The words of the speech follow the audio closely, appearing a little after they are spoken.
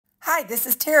Hi, this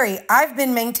is Terry. I've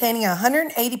been maintaining a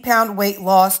 180-pound weight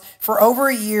loss for over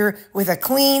a year with a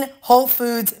clean, whole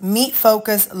foods,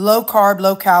 meat-focused, low-carb,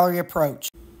 low-calorie approach.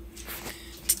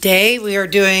 Today we are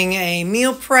doing a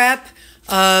meal prep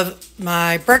of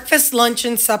my breakfast, lunch,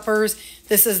 and suppers.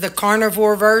 This is the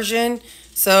carnivore version,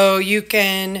 so you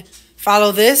can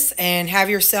follow this and have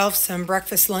yourself some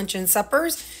breakfast, lunch, and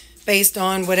suppers based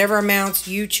on whatever amounts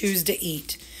you choose to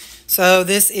eat. So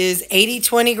this is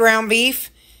 80-20 ground beef.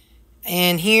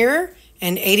 And here,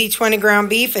 an 80-20 ground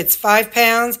beef, it's 5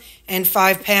 pounds and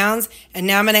 5 pounds. And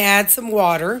now I'm going to add some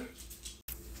water.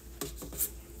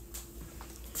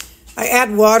 I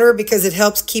add water because it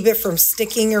helps keep it from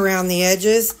sticking around the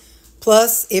edges.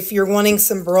 Plus, if you're wanting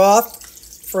some broth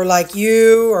for like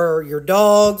you or your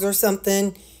dogs or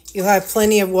something, you'll have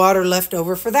plenty of water left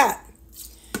over for that.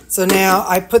 So now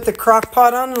I put the crock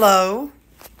pot on low.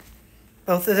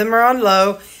 Both of them are on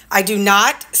low. I do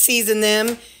not season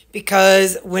them,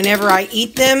 because whenever I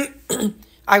eat them,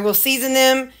 I will season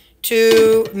them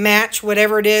to match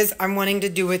whatever it is I'm wanting to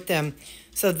do with them.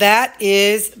 So that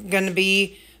is going to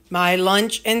be my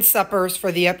lunch and suppers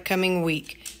for the upcoming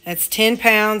week. That's 10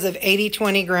 pounds of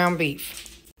 80-20 ground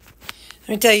beef. Let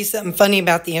me tell you something funny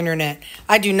about the internet.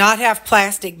 I do not have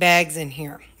plastic bags in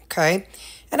here, okay?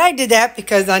 And I did that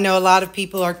because I know a lot of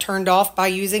people are turned off by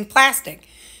using plastic.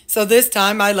 So this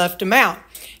time I left them out.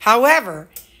 However,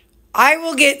 I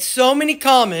will get so many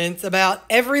comments about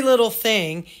every little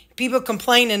thing. People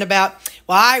complaining about,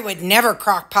 well, I would never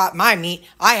crock pot my meat.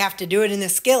 I have to do it in the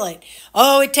skillet.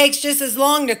 Oh, it takes just as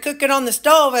long to cook it on the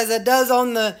stove as it does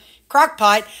on the crock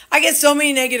pot. I get so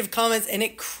many negative comments, and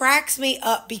it cracks me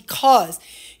up because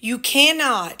you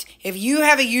cannot, if you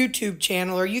have a YouTube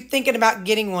channel or you're thinking about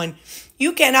getting one,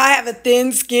 you cannot have a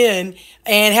thin skin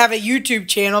and have a YouTube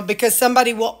channel because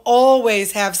somebody will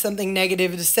always have something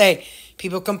negative to say.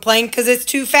 People complain because it's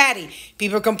too fatty.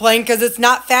 People complain because it's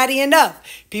not fatty enough.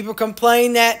 People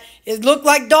complain that it looked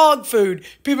like dog food.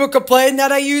 People complain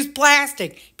that I use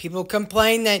plastic. People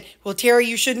complain that, well, Terry,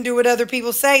 you shouldn't do what other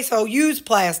people say, so use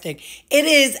plastic. It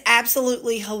is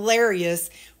absolutely hilarious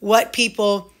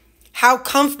how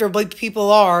comfortable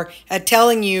people are at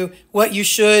telling you what you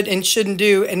should and shouldn't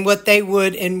do and what they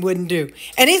would and wouldn't do.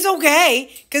 And it's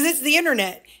okay because it's the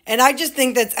internet. And I just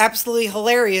think that's absolutely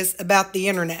hilarious about the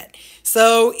internet.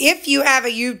 So if you have a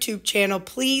YouTube channel,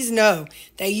 please know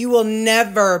that you will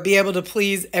never be able to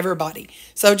please everybody.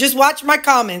 So just watch my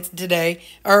comments today,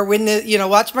 or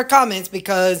watch my comments,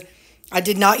 because I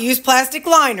did not use plastic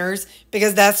liners,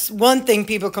 because that's one thing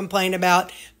people complain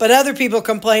about. But other people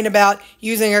complain about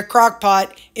using a crock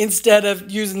pot instead of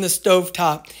using the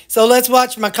stovetop. So let's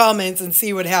watch my comments and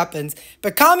see what happens.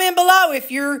 But comment below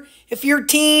if you're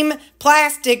team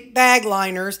plastic bag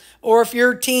liners, or if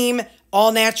you're team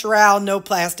all natural, no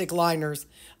plastic liners.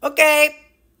 Okay.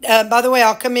 By the way,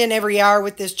 I'll come in every hour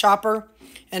with this chopper,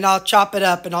 and I'll chop it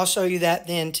up, and I'll show you that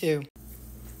then too.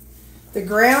 The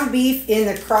ground beef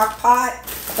in the crock pot,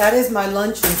 that is my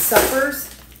lunch and suppers.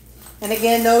 And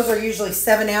again, those are usually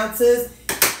 7 ounces.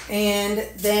 And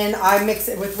then I mix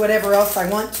it with whatever else I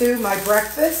want to. My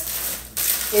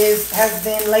breakfast has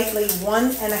been lately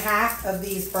 1.5 of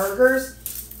these burgers.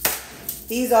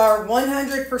 These are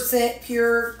 100%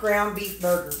 pure ground beef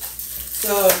burgers.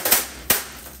 So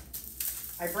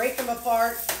I break them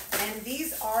apart, and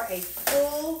these are a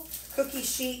full cookie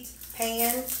sheet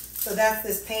pan. So that's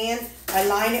this pan. I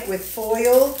line it with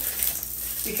foil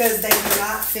because they do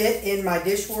not fit in my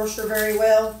dishwasher very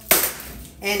well.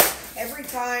 And every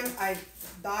time I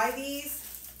buy these,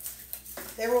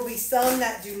 there will be some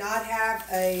that do not have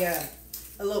a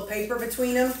little paper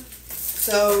between them.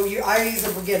 So I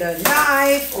either will get a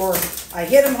knife, or I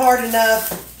hit them hard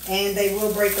enough and they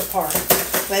will break apart.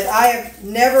 But I have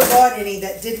never bought any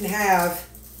that didn't have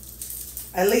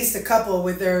at least a couple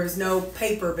where there's no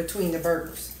paper between the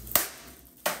burgers.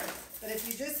 But if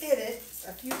you just hit it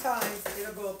a few times,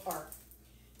 it'll go apart.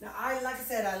 Now, like I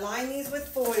said, I line these with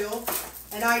foil,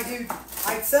 and I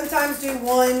sometimes do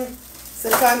 1,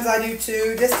 sometimes I do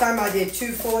 2. This time I did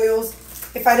 2 foils.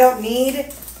 If I don't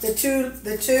need the two,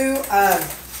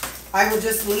 I will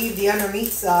just leave the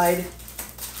underneath side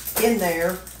in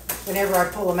there whenever I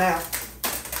pull them out.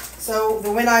 So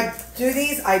when I do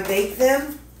these, I bake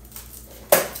them.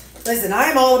 Listen, I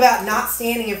am all about not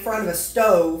standing in front of a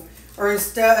stove or in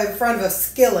front of a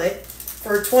skillet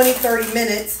for 20-30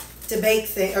 minutes to bake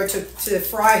things, or to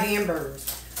fry hamburgers.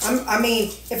 I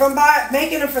mean, if I'm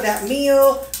making them for that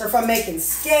meal, or if I'm making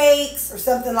steaks or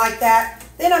something like that,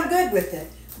 then I'm good with it.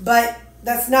 But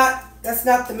that's not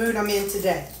the mood I'm in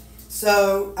today.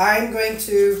 So I've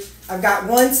got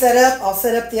one set up. I'll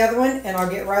set up the other one, and I'll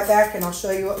get right back and I'll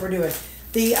show you what we're doing.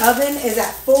 The oven is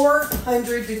at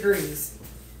 400 degrees.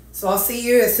 So I'll see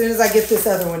you as soon as I get this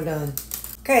other one done.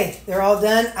 Okay, they're all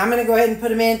done. I'm going to go ahead and put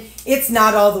them in. It's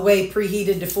not all the way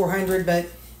preheated to 400, but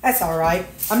that's all right.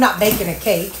 I'm not baking a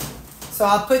cake. So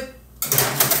I'll put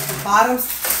bottom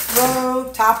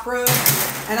row, top row,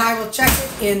 and I will check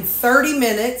it in 30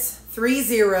 minutes,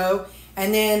 30,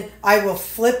 and then I will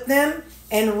flip them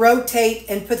and rotate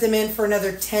and put them in for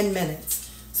another 10 minutes.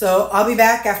 So I'll be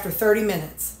back after 30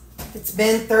 minutes. It's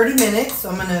been 30 minutes, so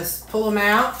I'm going to pull them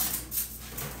out.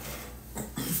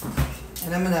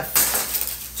 And I'm going to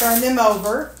turn them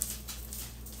over.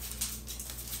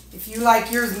 If you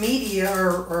like yours medium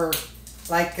or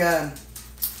like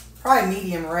probably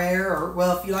medium rare, or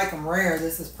well, if you like them rare,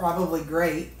 this is probably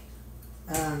great.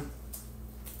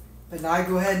 But now I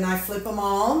go ahead and I flip them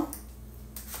all.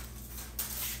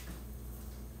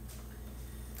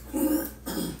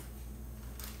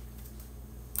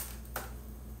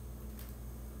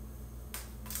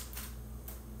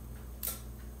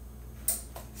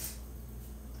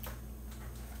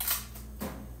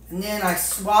 And then I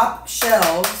swap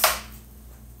shelves.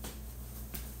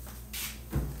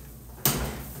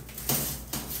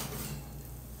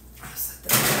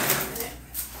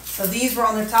 So these were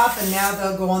on the top and now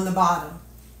they'll go on the bottom.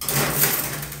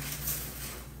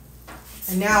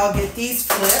 And now I'll get these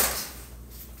flipped.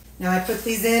 Now I put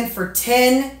these in for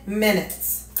 10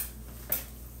 minutes.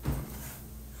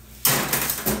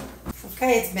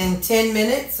 Okay, it's been 10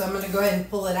 minutes, so I'm going to go ahead and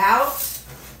pull it out.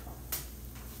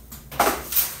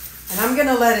 And I'm going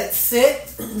to let it sit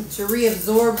to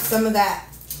reabsorb some of that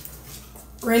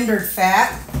rendered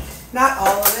fat. Not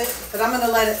all of it, but I'm going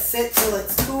to let it sit till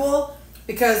it's cool,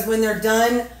 because when they're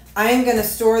done, I'm going to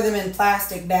store them in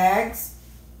plastic bags.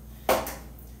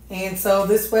 And so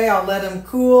this way I'll let them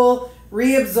cool,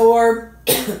 reabsorb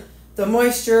the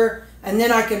moisture, and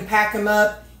then I can pack them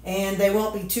up and they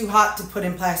won't be too hot to put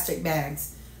in plastic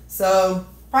bags. So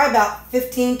probably about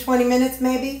 15-20 minutes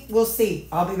maybe. We'll see.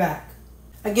 I'll be back.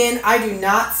 Again, I do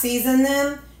not season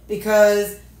them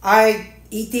because I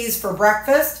eat these for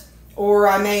breakfast, or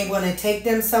I may want to take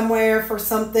them somewhere for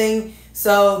something.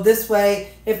 So this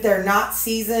way, if they're not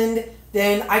seasoned,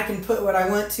 then I can put what I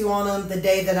want to on them the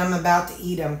day that I'm about to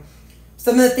eat them.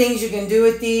 Some of the things you can do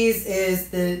with these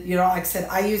is like I said,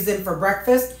 I use them for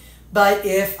breakfast. But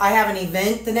if I have an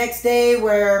event the next day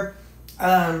where,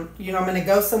 I'm going to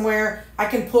go somewhere, I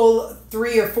can pull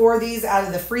 3 or 4 of these out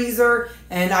of the freezer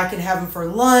and I can have them for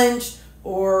lunch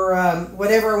or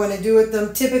whatever I want to do with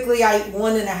them. Typically, I eat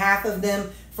 1.5 of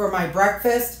them for my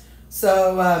breakfast.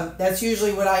 So that's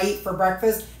usually what I eat for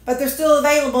breakfast. But they're still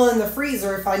available in the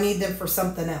freezer if I need them for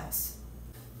something else.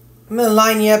 I'm going to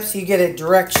line you up so you get a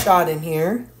direct shot in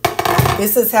here.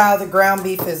 This is how the ground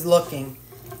beef is looking.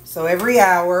 So every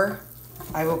hour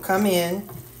I will come in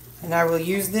and I will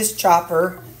use this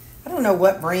chopper. I don't know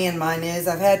what brand mine is.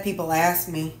 I've had people ask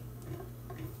me.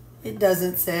 It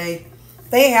doesn't say.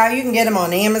 You can get them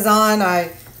on Amazon.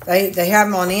 They have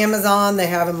them on Amazon. They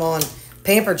have them on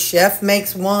Pampered Chef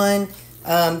makes one.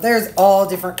 There's all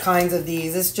different kinds of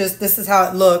these. It's just, this is how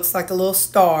it looks, like a little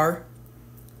star.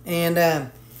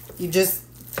 And you just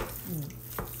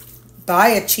buy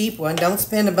a cheap one. Don't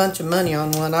spend a bunch of money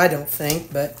on one, I don't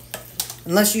think. But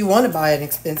unless you want to buy an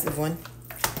expensive one.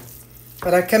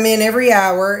 But I come in every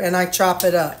hour and I chop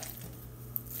it up.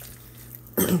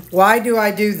 Why do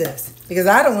I do this? Because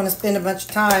I don't want to spend a bunch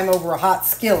of time over a hot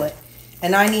skillet.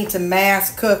 And I need to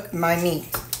mass cook my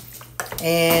meat.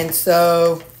 And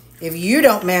so if you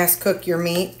don't mass cook your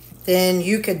meat, then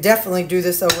you could definitely do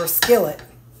this over a skillet.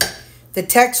 The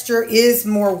texture is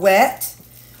more wet.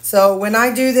 So when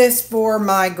I do this for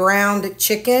my ground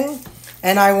chicken,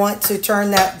 and I want to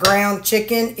turn that ground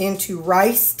chicken into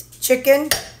riced chicken,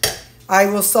 I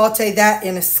will saute that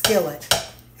in a skillet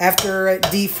after it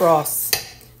defrosts.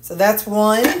 So that's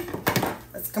one.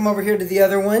 Let's come over here to the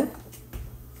other one.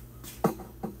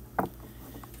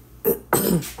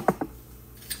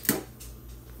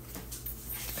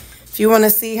 If you want to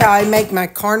see how I make my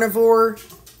carnivore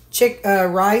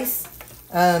rice,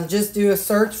 just do a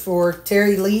search for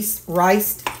Terri Leist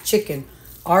riced chicken.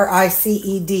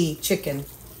 R-I-C-E-D chicken.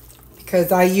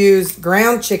 Because I use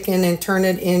ground chicken and turn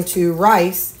it into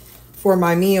rice for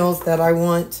my meals that I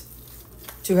want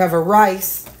to have a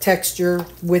rice texture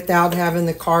without having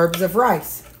the carbs of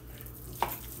rice.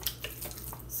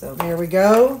 So there we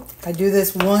go. I do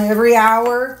this one every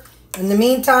hour. In the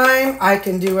meantime, I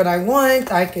can do what I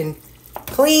want. I can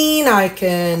clean, I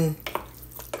can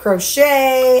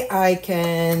crochet, I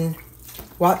can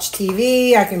watch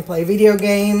TV, I can play video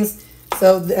games.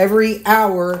 So every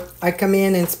hour I come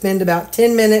in and spend about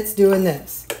 10 minutes doing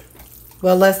this.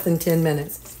 Well, less than 10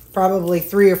 minutes. probably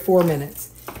 3 or 4 minutes.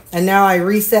 And now I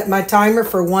reset my timer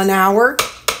for 1 hour.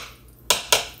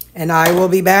 And I will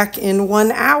be back in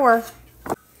 1 hour.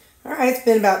 All right, it's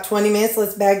been about 20 minutes.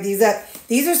 Let's bag these up.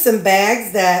 These are some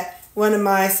bags that one of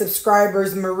my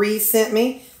subscribers, Marie, sent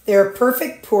me. They're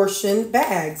perfect portion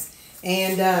bags.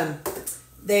 And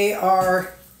they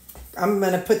are, I'm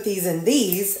going to put these in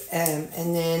these and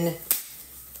then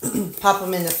pop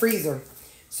them in the freezer.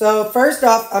 So first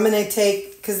off, I'm going to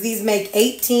take, because these make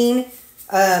 18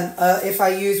 if I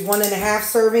use 1.5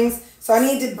 servings. So I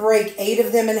need to break 8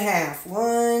 of them in half.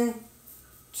 1,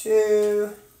 2,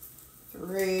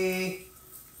 3,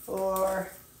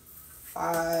 4,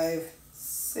 5,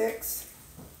 6,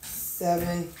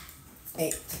 7,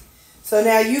 8. So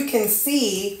now you can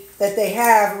see that they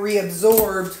have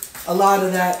reabsorbed a lot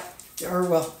of that, or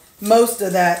well, most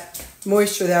of that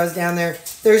moisture that was down there.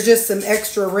 There's just some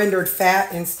extra rendered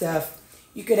fat and stuff.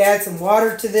 You could add some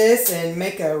water to this and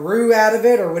make a roux out of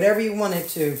it or whatever you wanted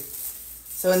to.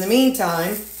 So in the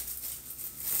meantime,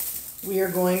 we are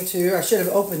going to, I should have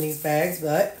opened these bags,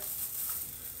 but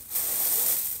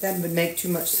that would make too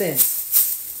much sense.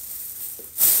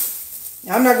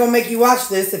 Now I'm not going to make you watch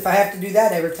this if I have to do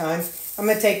that every time. I'm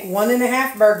going to take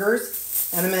 1.5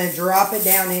 burgers and I'm going to drop it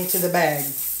down into the bag.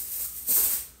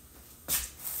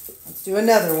 Let's do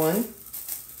another one.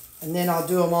 And then I'll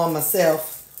do them all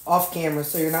myself off camera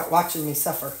so you're not watching me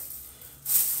suffer.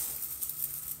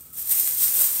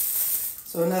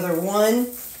 So another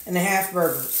 1.5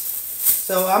 burgers.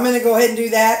 So I'm going to go ahead and do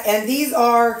that. And these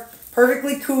are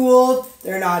perfectly cooled.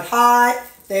 They're not hot.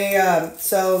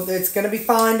 So it's going to be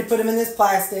fine to put them in this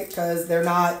plastic because they're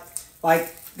not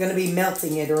like going to be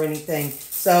melting it or anything.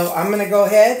 So I'm going to go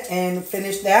ahead and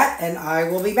finish that and I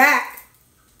will be back.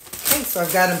 Okay, so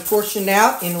I've got them portioned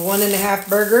out in 1.5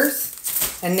 burgers.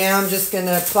 And now I'm just going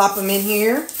to plop them in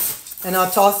here and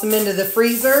I'll toss them into the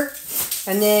freezer.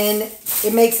 And then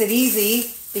it makes it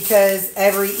easy because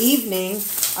every evening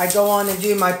I go on and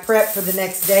do my prep for the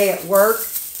next day at work.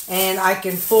 And I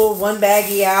can pull one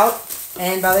baggie out.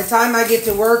 And by the time I get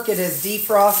to work, it is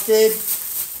defrosted.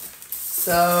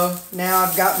 So now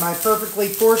I've got my perfectly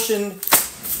portioned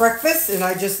breakfast. And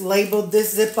I just labeled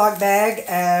this Ziploc bag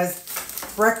as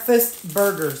breakfast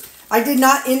burgers. I did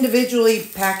not individually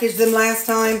package them last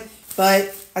time,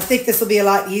 but I think this will be a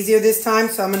lot easier this time.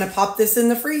 So I'm going to pop this in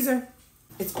the freezer.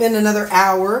 It's been another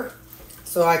hour.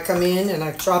 So I come in and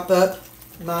I chop up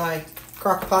my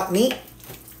crock pot meat.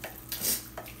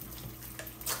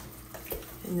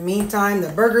 In the meantime, the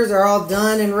burgers are all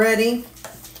done and ready.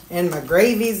 And my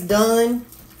gravy's done.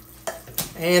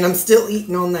 And I'm still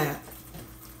eating on that.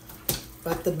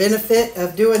 But the benefit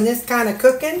of doing this kind of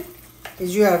cooking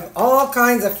is you have all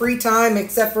kinds of free time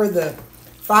except for the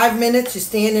 5 minutes you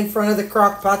stand in front of the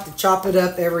crock pot to chop it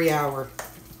up every hour.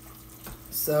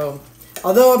 So,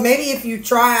 although maybe if you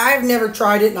try, I've never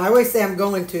tried it and I always say I'm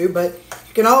going to, but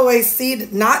you can always see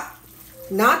that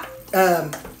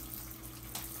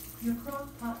your crock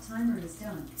pot timer is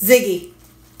done. Ziggy,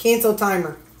 cancel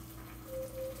timer.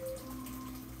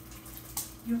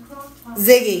 Your crock pot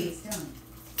Ziggy, is done.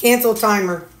 Cancel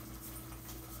timer.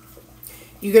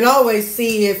 You can always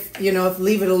see if, if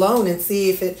leave it alone and see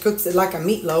if it cooks it like a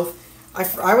meatloaf.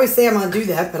 I always say I'm going to do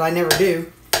that, but I never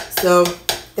do. So,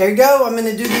 there you go. I'm going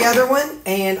to do the other one,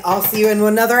 and I'll see you in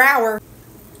another hour.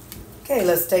 Okay,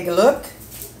 let's take a look.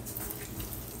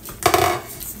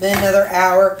 It's been another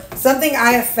hour. Something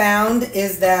I have found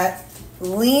is that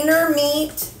leaner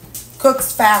meat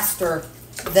cooks faster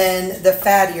than the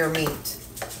fattier meat.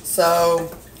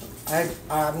 So,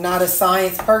 I'm not a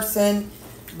science person,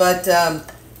 but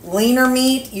leaner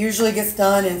meat usually gets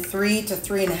done in 3 to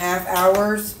 3.5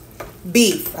 hours.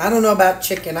 Beef, I don't know about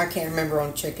chicken. I can't remember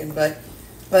on chicken, but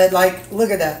like, look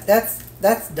at that.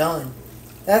 That's done.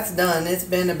 That's done. It's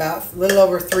been about a little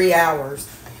over 3 hours.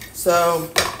 So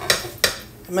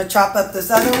I'm gonna chop up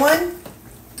this other one,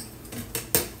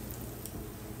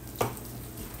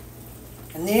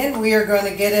 and then we are going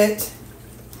to get it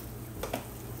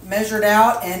measured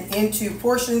out and into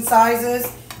portion sizes.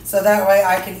 So that way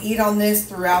I can eat on this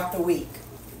throughout the week.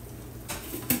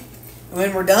 And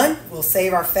when we're done, we'll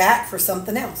save our fat for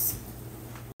something else.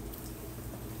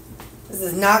 This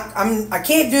is not, I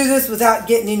can't do this without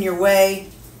getting in your way,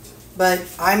 but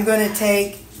I'm going to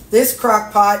take this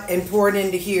crock pot and pour it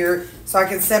into here so I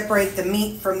can separate the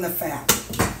meat from the fat.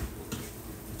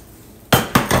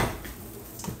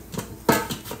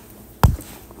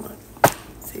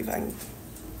 See if I can.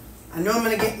 I know I'm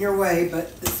going to get in your way,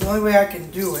 but it's the only way I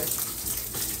can do it.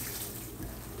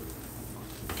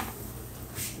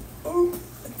 Oh,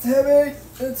 it's heavy.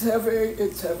 It's heavy.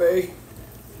 It's heavy.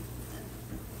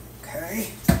 Okay.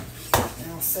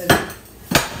 Now set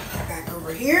it back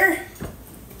over here.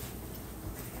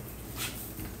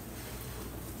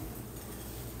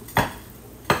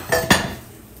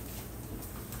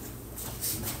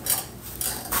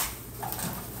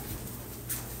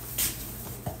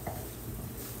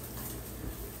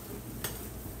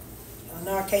 Y'all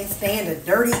know I can't stand a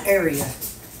dirty area.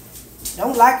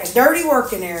 Don't like a dirty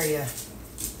working area.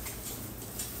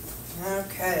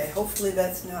 Okay, hopefully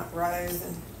that's not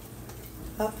rising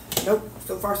up. Nope,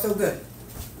 so far so good.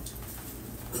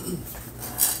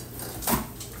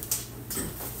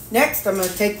 Next, I'm going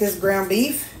to take this ground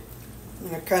beef. I'm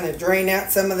going to kind of drain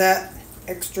out some of that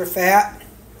extra fat.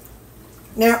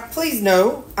 Now, please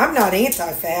know, I'm not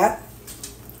anti-fat,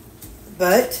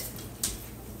 but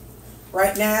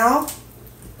right now,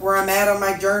 where I'm at on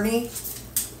my journey,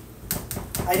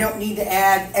 I don't need to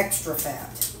add extra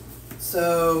fat.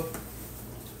 So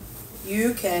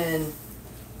you can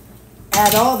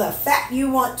add all the fat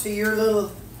you want to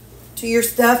your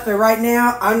stuff, but right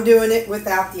now I'm doing it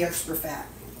without the extra fat.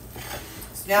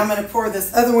 So now I'm going to pour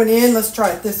this other one in. Let's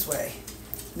try it this way.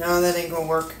 No, that ain't going to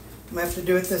work. I'm going to have to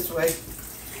do it this way.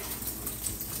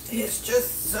 It's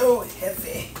just so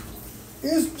heavy.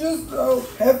 It's just so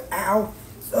heavy. Ow.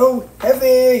 So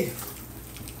heavy.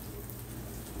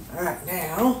 Alright,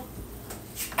 now.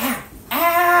 Ow.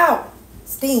 Ow.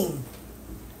 Steam.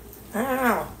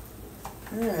 Ow.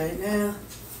 Alright, now.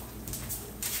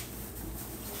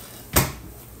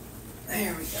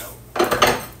 There we go.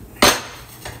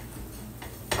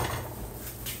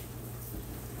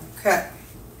 Okay.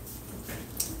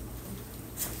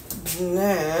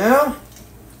 Now,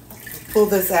 pull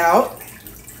this out.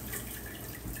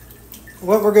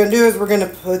 What we're going to do is we're going to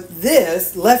put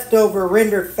this leftover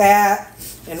rendered fat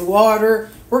and water.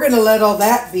 We're going to let all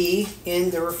that be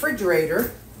in the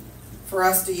refrigerator for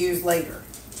us to use later.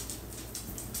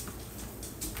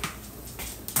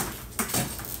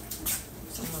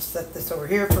 So I'm going to set this over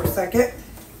here for a second.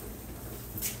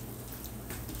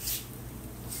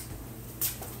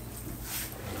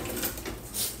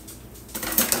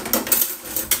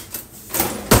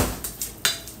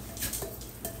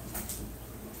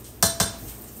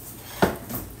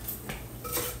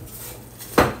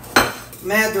 I'm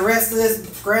going to add the rest of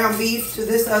this ground beef to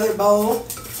this other bowl,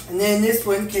 and then this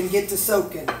one can get to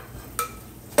soaking.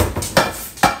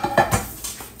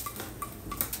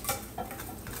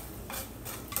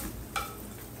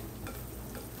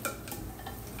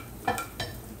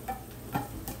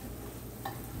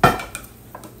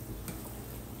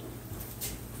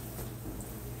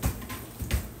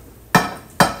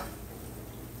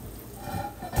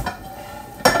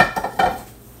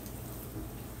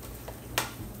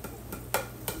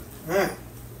 Alright,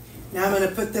 now I'm going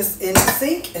to put this in the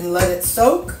sink and let it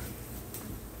soak.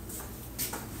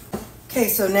 Okay,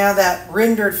 so now that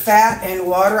rendered fat and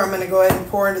water, I'm going to go ahead and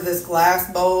pour into this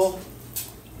glass bowl.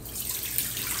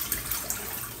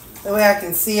 That way I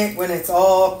can see it when it's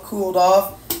all cooled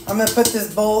off. I'm going to put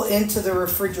this bowl into the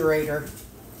refrigerator.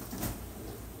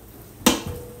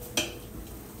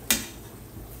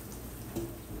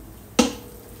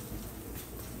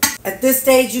 At this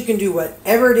stage, you can do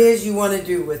whatever it is you want to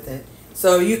do with it.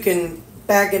 So you can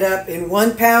bag it up in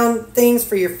 1 pound things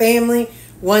for your family,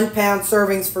 1 pound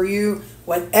servings for you.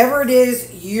 Whatever it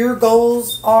is your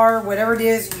goals are, whatever it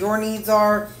is your needs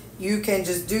are, you can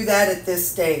just do that at this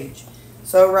stage.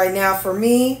 So right now for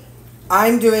me,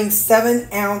 I'm doing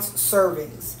 7-ounce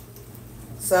servings.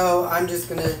 So I'm just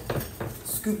going to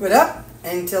scoop it up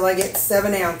until I get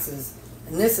 7 ounces.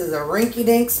 And this is a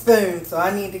rinky-dink spoon, so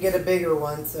I need to get a bigger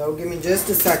one. So give me just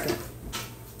a second.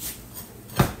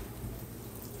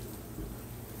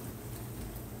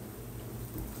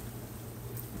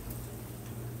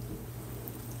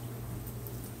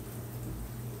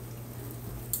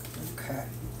 Okay.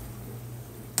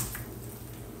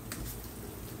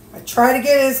 I try to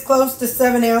get as close to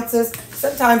 7 ounces.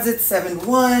 Sometimes it's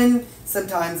 7.1,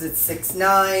 sometimes it's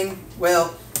 6.9.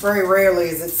 Well, very rarely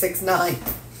is it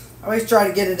 6.9. I always try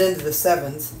to get it into the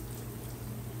 7s.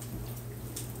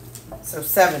 So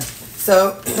 7.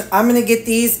 So I'm going to get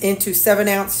these into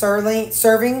 7-ounce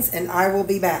servings, and I will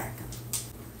be back.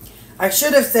 I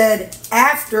should have said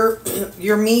after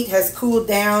your meat has cooled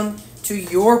down to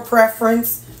your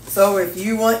preference. So if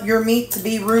you want your meat to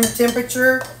be room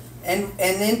temperature and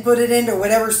then put it into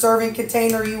whatever serving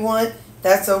container you want,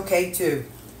 that's okay too.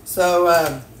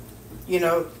 So, you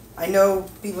know, I know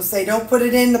people say don't put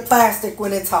it in the plastic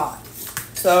when it's hot.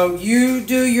 So you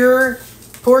do your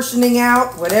portioning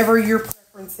out, whatever your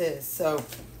preference is. So,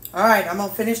 all right, I'm going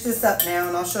to finish this up now,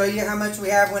 and I'll show you how much we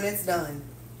have when it's done.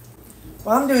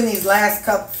 While I'm doing these last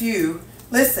few,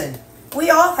 listen, we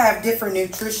all have different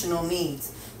nutritional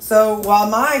needs. So while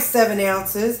my 7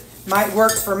 ounces might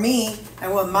work for me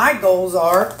and what my goals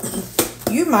are,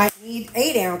 you might need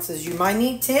 8 ounces. You might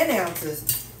need 10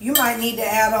 ounces. You might need to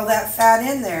add all that fat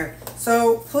in there.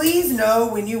 So please know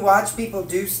when you watch people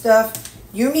do stuff,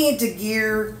 you need to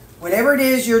gear whatever it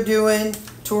is you're doing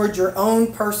towards your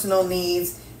own personal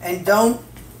needs, and don't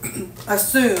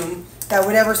assume that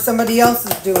whatever somebody else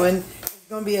is doing is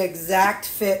going to be an exact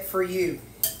fit for you.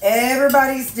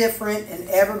 Everybody's different and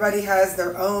everybody has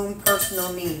their own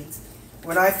personal needs.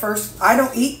 I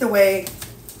don't eat the way,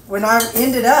 when I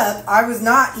ended up, I was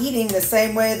not eating the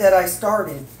same way that I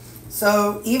started.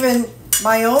 So even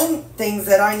my own things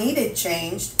that I needed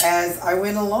changed as I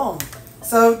went along.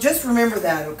 So just remember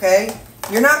that, okay?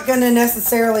 You're not going to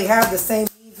necessarily have the same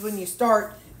needs when you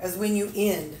start as when you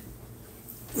end.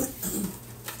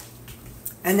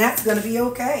 And that's going to be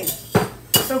okay.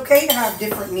 It's okay to have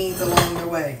different needs along the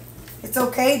way. It's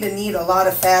okay to need a lot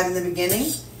of fat in the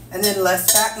beginning and then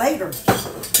less fat later.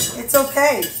 It's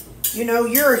okay. You know,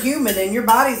 you're a human and your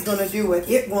body's going to do what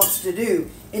it wants to do.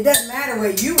 It doesn't matter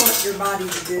what you want your body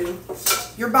to do.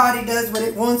 Your body does what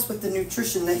it wants with the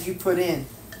nutrition that you put in.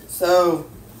 So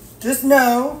just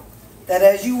know that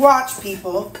as you watch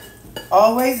people,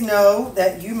 always know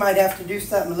that you might have to do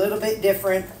something a little bit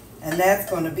different, and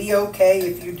that's going to be okay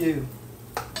if you do.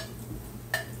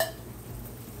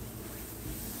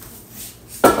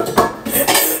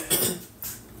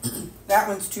 That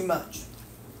one's too much.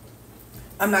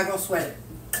 I'm not going to sweat it.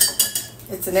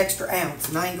 It's an extra ounce,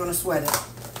 and I ain't going to sweat it.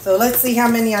 So let's see how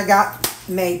many I got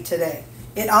made today.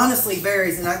 It honestly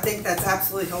varies, and I think that's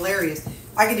absolutely hilarious.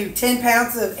 I can do 10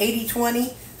 pounds of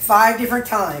 80-20 5 different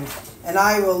times, and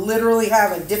I will literally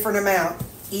have a different amount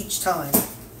each time.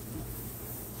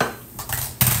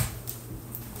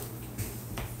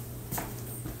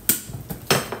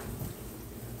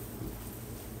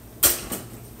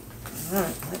 All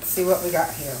right, let's see what we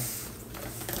got here.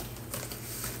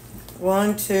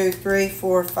 1, 2, 3,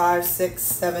 4, 5, 6,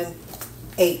 7,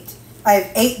 8. I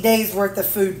have 8 days worth of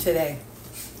food today.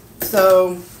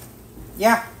 So,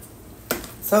 yeah.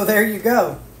 So there you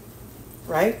go.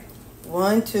 Right?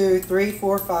 1, 2, 3,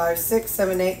 4, 5, 6,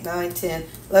 7, 8, 9, 10,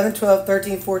 11, 12,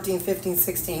 13, 14, 15,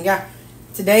 16. Yeah.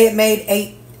 Today it made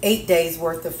 8 days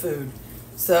worth of food.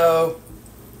 So,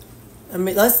 I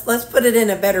mean, let's put it in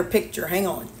a better picture. Hang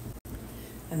on.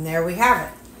 And there we have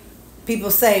it. People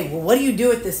say, well, what do you do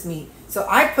with this meat? So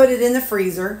I put it in the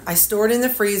freezer. I store it in the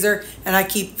freezer, and I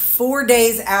keep 4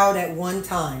 days out at one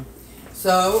time.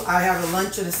 So I have a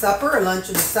lunch and a supper, a lunch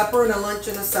and a supper, and a lunch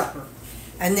and a supper.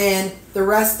 And then the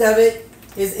rest of it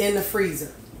is in the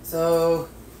freezer. So,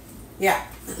 yeah.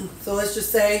 So let's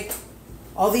just say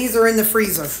all these are in the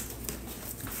freezer.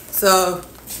 So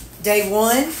day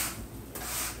 1,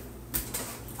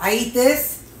 I eat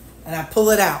this, and I pull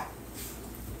it out.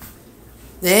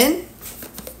 Then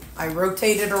I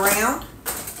rotate it around.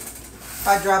 If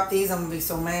I drop these, I'm going to be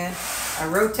so mad. I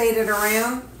rotate it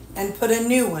around and put a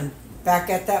new one back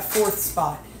at that 4th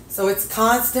spot. So it's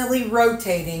constantly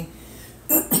rotating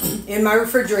in my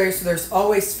refrigerator. So there's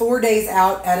always 4 days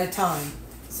out at a time.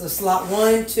 So slot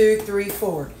 1, 2, 3,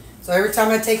 4. So every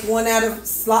time I take one out of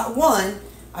slot 1,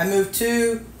 I move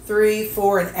 2, 3,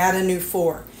 4, and add a new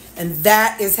 4. And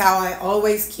that is how I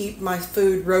always keep my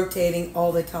food rotating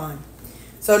all the time.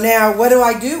 So now, what do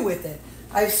I do with it?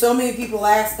 I have so many people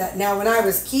ask that. Now, when I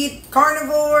was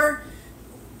carnivore,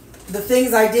 the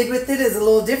things I did with it is a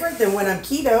little different than when I'm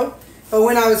keto. But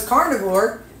when I was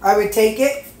carnivore, I would take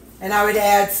it and I would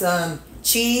add some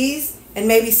cheese and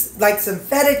maybe like some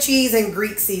feta cheese and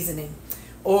Greek seasoning.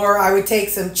 Or I would take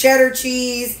some cheddar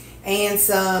cheese and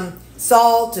some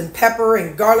salt and pepper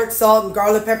and garlic salt and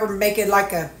garlic pepper, make it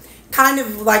like a kind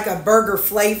of like a burger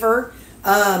flavor.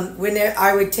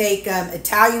 I would take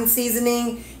Italian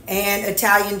seasoning and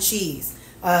Italian cheese.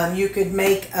 You could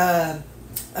make a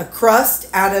crust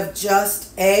out of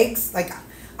just eggs. Like,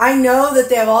 I know that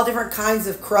they have all different kinds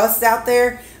of crusts out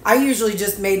there. I usually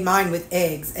just made mine with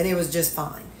eggs, and it was just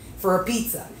fine for a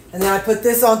pizza. And then I put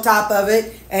this on top of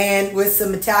it, and with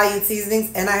some Italian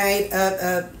seasonings, and I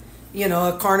made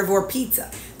a carnivore pizza.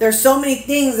 There's so many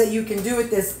things that you can do with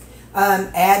this.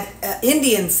 Add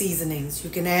Indian seasonings.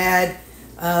 You can add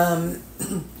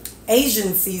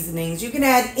Asian seasonings. You can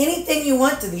add anything you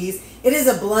want to these. It is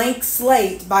a blank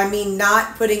slate by me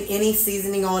not putting any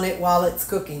seasoning on it while it's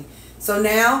cooking. So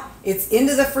now it's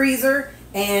into the freezer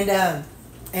and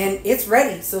it's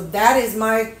ready. So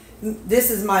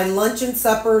this is my lunch and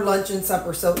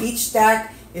supper. So each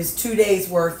stack is 2 days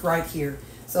worth right here.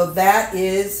 So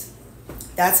that's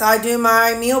how I do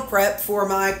my meal prep for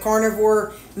my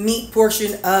carnivore meat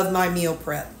portion of my meal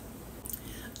prep.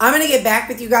 I'm going to get back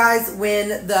with you guys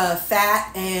when the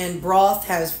fat and broth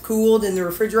has cooled in the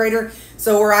refrigerator,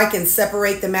 so where I can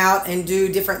separate them out and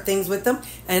do different things with them.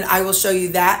 And I will show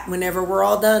you that whenever we're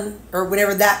all done, or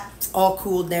whenever that's all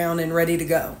cooled down and ready to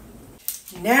go.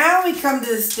 Now we come to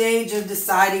the stage of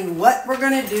deciding what we're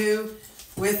going to do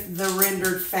with the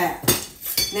rendered fat.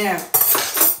 Now,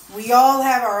 we all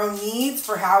have our own needs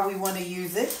for how we want to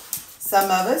use it. Some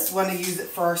of us want to use it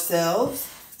for ourselves.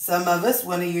 Some of us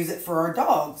want to use it for our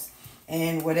dogs.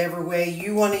 And whatever way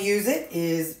you want to use it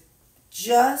is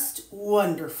just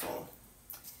wonderful.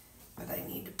 But I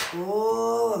need to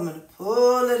pull. I'm going to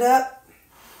pull it up.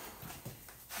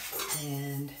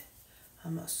 And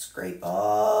I'm going to scrape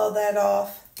all that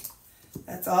off.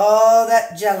 That's all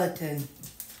that gelatin.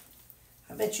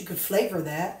 I bet you could flavor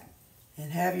that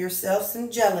and have yourself some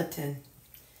gelatin.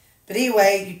 But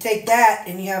anyway, you take that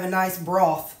and you have a nice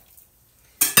broth.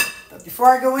 But before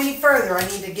I go any further, I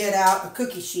need to get out a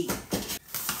cookie sheet.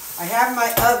 I have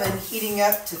my oven heating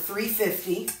up to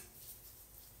 350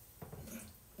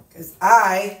 because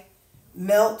I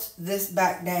melt this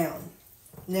back down.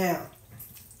 Now,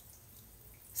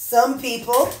 some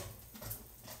people,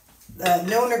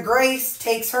 Nona Grace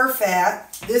takes her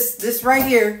fat, this right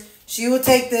here, she will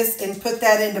take this and put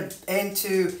that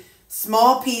into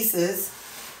small pieces,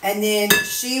 and then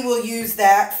she will use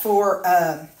that for,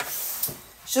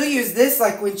 she'll use this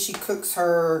like when she cooks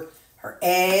her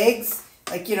eggs.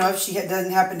 Like, you know, if she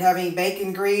doesn't happen to have any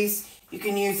bacon grease, you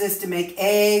can use this to make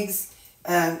eggs.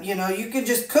 You know, you can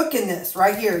just cook in this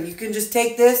right here. You can just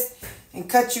take this and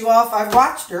cut you off. I've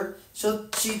watched her.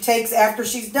 She takes, after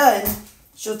she's done,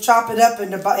 she'll chop it up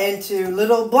into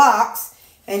little blocks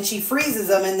and she freezes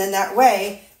them. And then that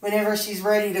way, whenever she's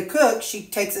ready to cook, she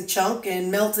takes a chunk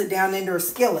and melts it down into her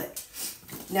skillet.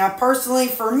 Now, personally,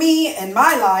 for me and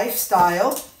my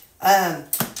lifestyle, I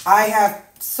have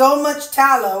so much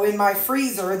tallow in my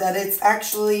freezer that it's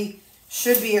actually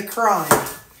should be a crime,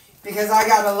 because I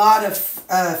got a lot of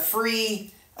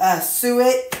free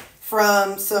suet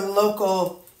from some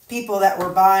local people that were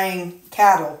buying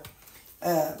cattle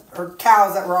or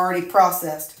cows that were already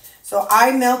processed. So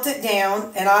I melt it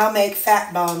down and I'll make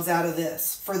fat bombs out of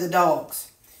this for the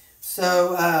dogs.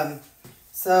 So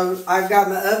so I've got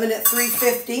my oven at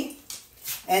 350,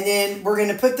 and then we're going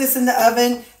to put this in the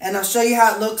oven and I'll show you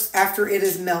how it looks after it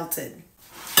is melted.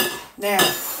 Now,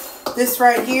 this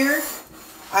right here,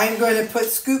 I'm going to put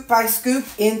scoop by scoop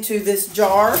into this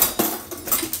jar,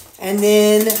 and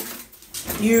then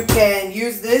you can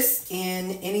use this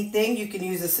in anything. You can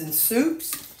use this in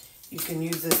soups. You can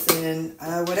use this in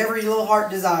whatever your little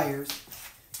heart desires.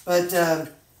 But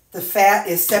the fat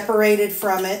is separated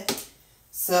from it.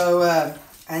 So,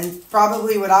 and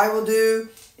probably what I will do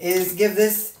is give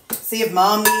this, see if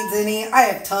Mom needs any. I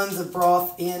have tons of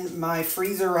broth in my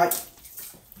freezer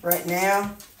right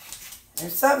now.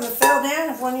 There's something that fell down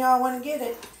if one of y'all want to get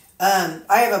it.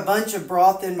 I have a bunch of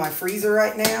broth in my freezer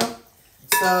right now,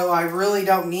 so I really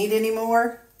don't need any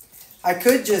more. I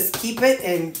could just keep it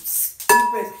and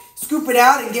scoop it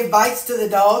out and give bites to the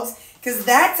dogs, because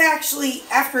that's actually,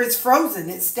 after it's frozen,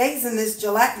 it stays in this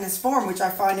gelatinous form, which I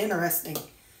find interesting.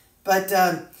 But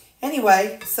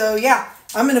anyway, so yeah,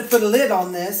 I'm going to put a lid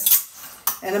on this,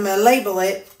 and I'm going to label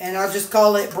it, and I'll just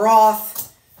call it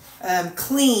broth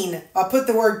clean. I'll put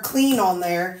the word clean on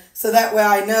there, so that way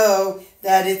I know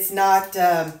that it's not,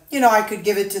 you know, I could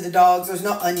give it to the dogs. There's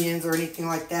no onions or anything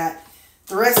like that.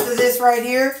 The rest of this right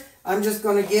here, I'm just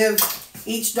going to give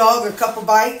each dog a couple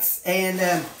bites, and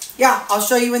yeah, I'll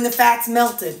show you when the fat's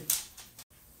melted.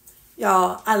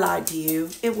 Y'all, I lied to you.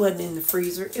 It wasn't in the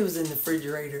freezer. It was in the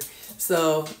refrigerator.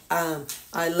 So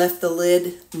I left the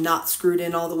lid not screwed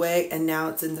in all the way, and now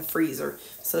it's in the freezer.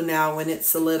 So now when it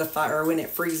solidifies, or when it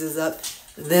freezes up,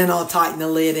 then I'll tighten the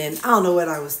lid in. I don't know what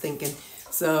I was thinking.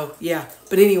 So yeah,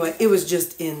 but anyway, it was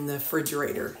just in the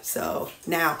refrigerator. So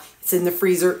now it's in the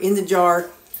freezer, in the jar,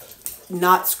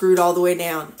 not screwed all the way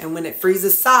down. And when it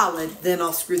freezes solid, then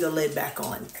I'll screw the lid back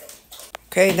on.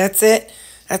 Okay, that's it.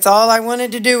 That's all I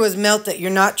wanted to do was melt it. You're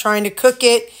not trying to cook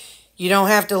it. You don't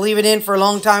have to leave it in for a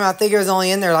long time. I think it was only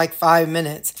in there like 5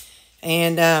 minutes.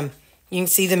 And you can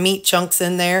see the meat chunks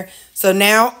in there. So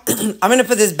now I'm going to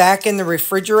put this back in the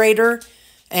refrigerator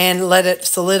and let it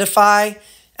solidify.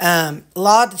 A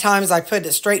lot of times I put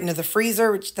it straight into the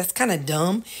freezer, which that's kind of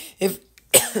dumb.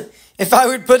 If I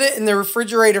would put it in the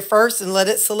refrigerator first and let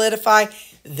it solidify,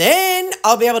 then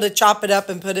I'll be able to chop it up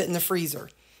and put it in the freezer.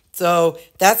 So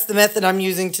that's the method I'm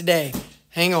using today.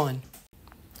 Hang on.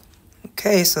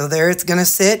 Okay, so there it's going to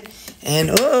sit. And,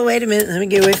 oh, wait a minute. Let me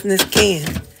get away from this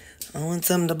can. I want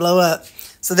something to blow up.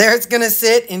 So there it's going to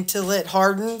sit until it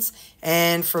hardens.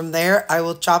 And from there, I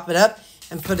will chop it up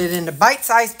and put it into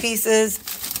bite-sized pieces,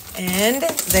 and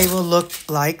they will look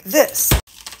like this.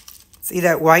 See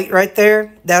that white right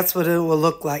there? That's what it will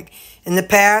look like. In the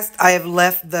past, I have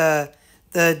left the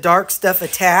dark stuff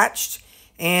attached,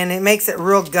 and it makes it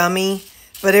real gummy,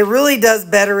 but it really does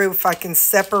better if I can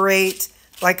separate,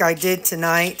 like I did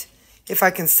tonight, if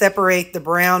I can separate the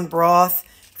brown broth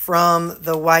from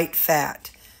the white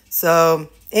fat. So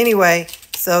anyway,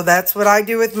 so that's what I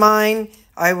do with mine.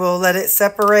 I will let it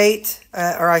separate,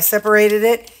 or I separated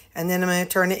it, and then I'm going to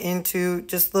turn it into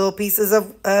just little pieces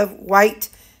of white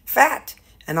fat.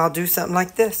 And I'll do something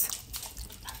like this.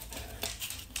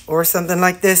 Or something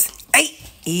like this. Hey,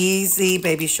 easy,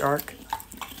 baby shark.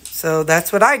 So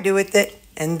that's what I do with it.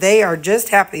 And they are just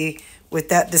happy with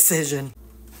that decision.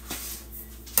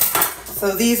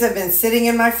 So these have been sitting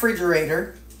in my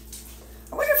refrigerator.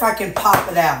 I wonder if I can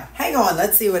pop it out. Hang on,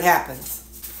 let's see what happens.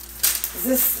 Is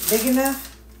this big enough?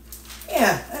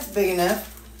 Yeah, that's big enough.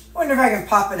 I wonder if I can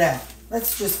pop it out.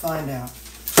 Let's just find out.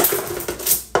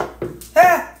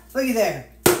 Ah, looky there.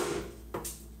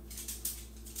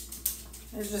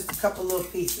 There's just a couple little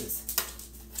pieces.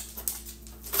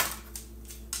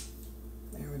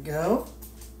 There we go.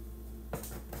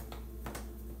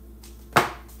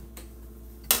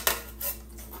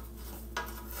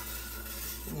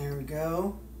 There we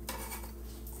go.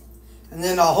 And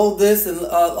then I'll hold this and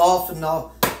off, and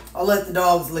I'll let the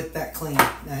dogs lick that clean. Now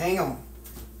hang on.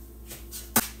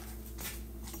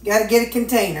 You got to get a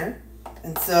container,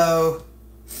 and so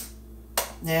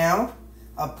now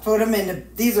I'll put them into.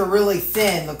 These are really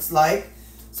thin, looks like.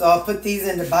 So I'll put these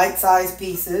into bite-sized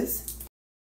pieces.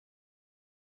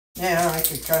 Now I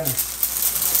could kind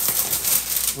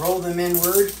of roll them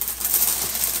inward.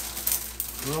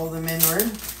 Roll them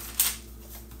inward.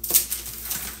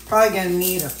 Probably going to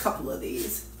need a couple of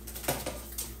these.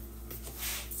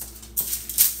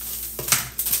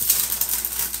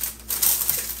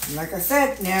 And like I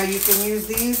said, now you can use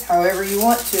these however you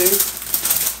want to.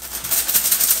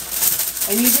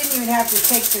 And you didn't even have to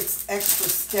take this extra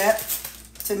step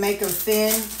to make them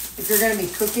thin. If you're going to be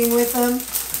cooking with them,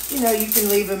 you know, you can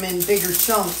leave them in bigger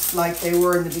chunks like they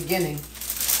were in the beginning.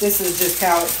 This is just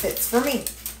how it fits for me.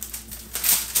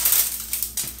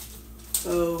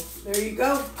 So there you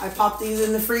go. I popped these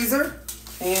in the freezer,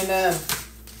 and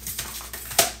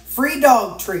free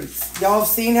dog treats. Y'all have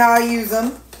seen how I use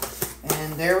them,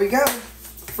 and there we go.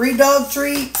 Free dog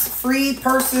treats, free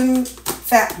person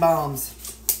fat bombs.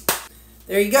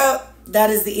 There you go. That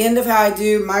is the end of how I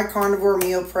do my carnivore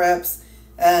meal preps.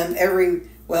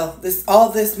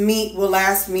 All this meat will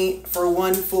last me for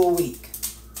 1 full week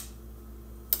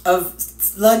of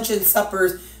lunch and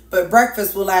suppers, but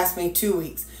breakfast will last me 2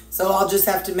 weeks. So I'll just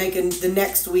have to make the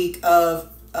next week of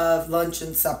lunch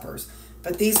and suppers.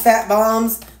 But these fat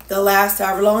bombs, they'll last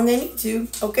however long they need to.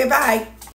 Okay, bye.